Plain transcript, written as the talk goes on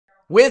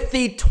With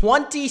the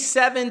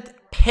 27th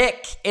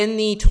pick in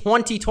the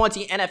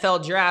 2020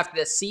 NFL Draft,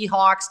 the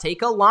Seahawks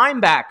take a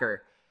linebacker.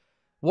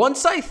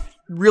 Once I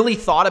really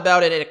thought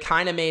about it, it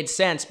kind of made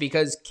sense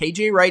because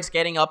KJ Wright's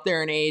getting up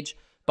there in age.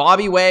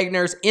 Bobby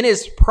Wagner's in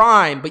his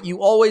prime, but you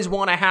always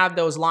want to have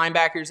those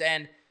linebackers.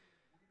 And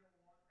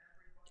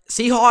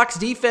Seahawks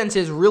defense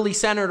is really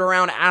centered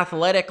around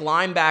athletic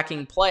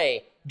linebacking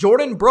play.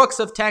 Jordyn Brooks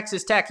of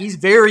Texas Tech, he's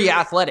very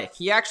athletic.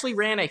 He actually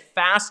ran a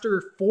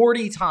faster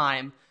 40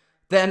 time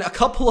than a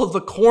couple of the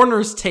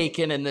corners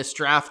taken in this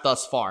draft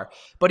thus far.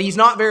 But he's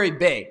not very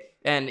big.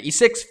 And he's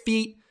 6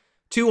 feet,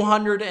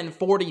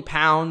 240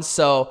 pounds.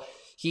 So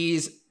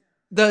he's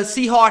the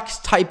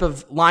Seahawks type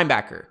of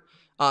linebacker.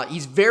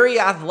 He's very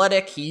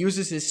athletic. He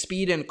uses his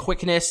speed and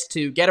quickness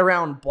to get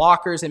around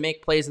blockers and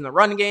make plays in the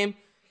run game.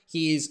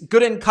 He's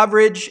good in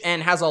coverage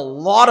and has a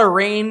lot of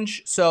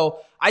range. So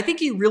I think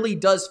he really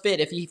does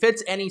fit. If he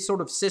fits any sort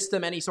of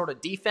system, any sort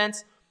of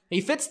defense, he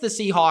fits the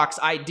Seahawks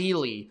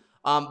ideally.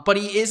 But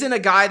he isn't a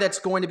guy that's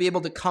going to be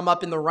able to come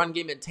up in the run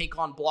game and take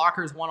on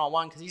blockers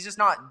one-on-one because he's just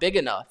not big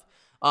enough.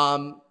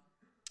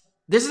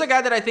 This is a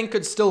guy that I think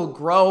could still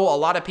grow. A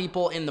lot of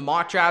people in the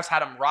mock drafts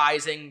had him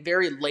rising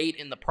very late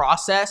in the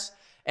process.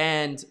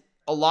 And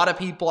a lot of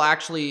people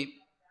actually,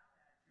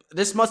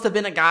 this must have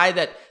been a guy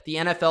that the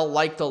NFL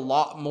liked a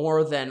lot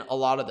more than a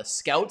lot of the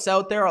scouts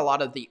out there, a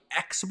lot of the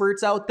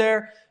experts out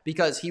there,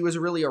 because he was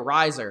really a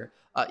riser.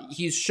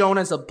 He's shown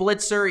as a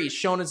blitzer. He's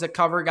shown as a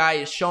cover guy.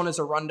 He's shown as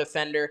a run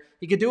defender.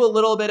 He could do a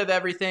little bit of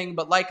everything.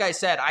 But like I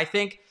said, I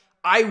think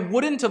I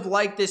wouldn't have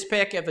liked this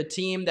pick if a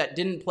team that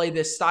didn't play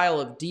this style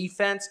of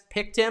defense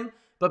picked him.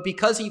 But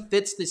because he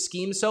fits the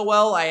scheme so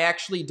well, I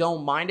actually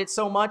don't mind it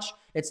so much.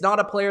 It's not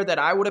a player that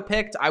I would have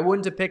picked. I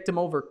wouldn't have picked him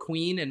over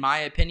Queen, in my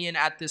opinion,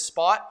 at this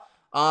spot.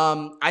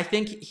 I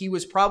think he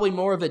was probably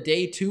more of a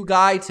day 2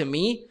 guy to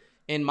me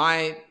in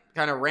my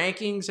kind of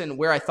rankings and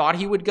where I thought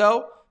he would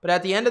go. But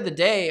at the end of the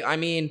day, I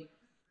mean,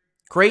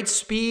 great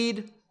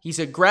speed. He's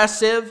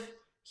aggressive.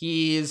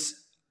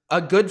 He's a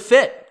good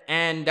fit.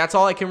 And that's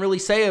all I can really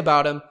say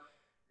about him.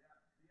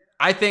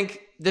 I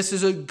think this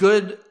is a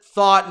good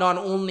thought not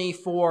only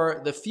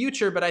for the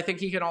future, but I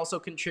think he can also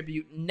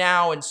contribute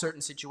now in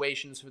certain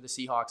situations for the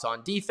Seahawks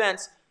on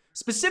defense,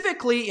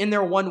 specifically in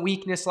their one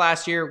weakness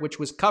last year, which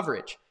was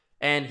coverage.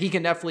 And he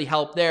can definitely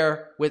help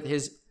there with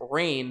his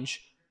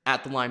range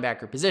at the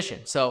linebacker position.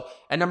 So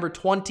at number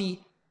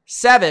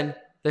 27,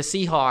 the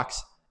Seahawks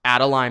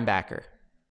add a linebacker.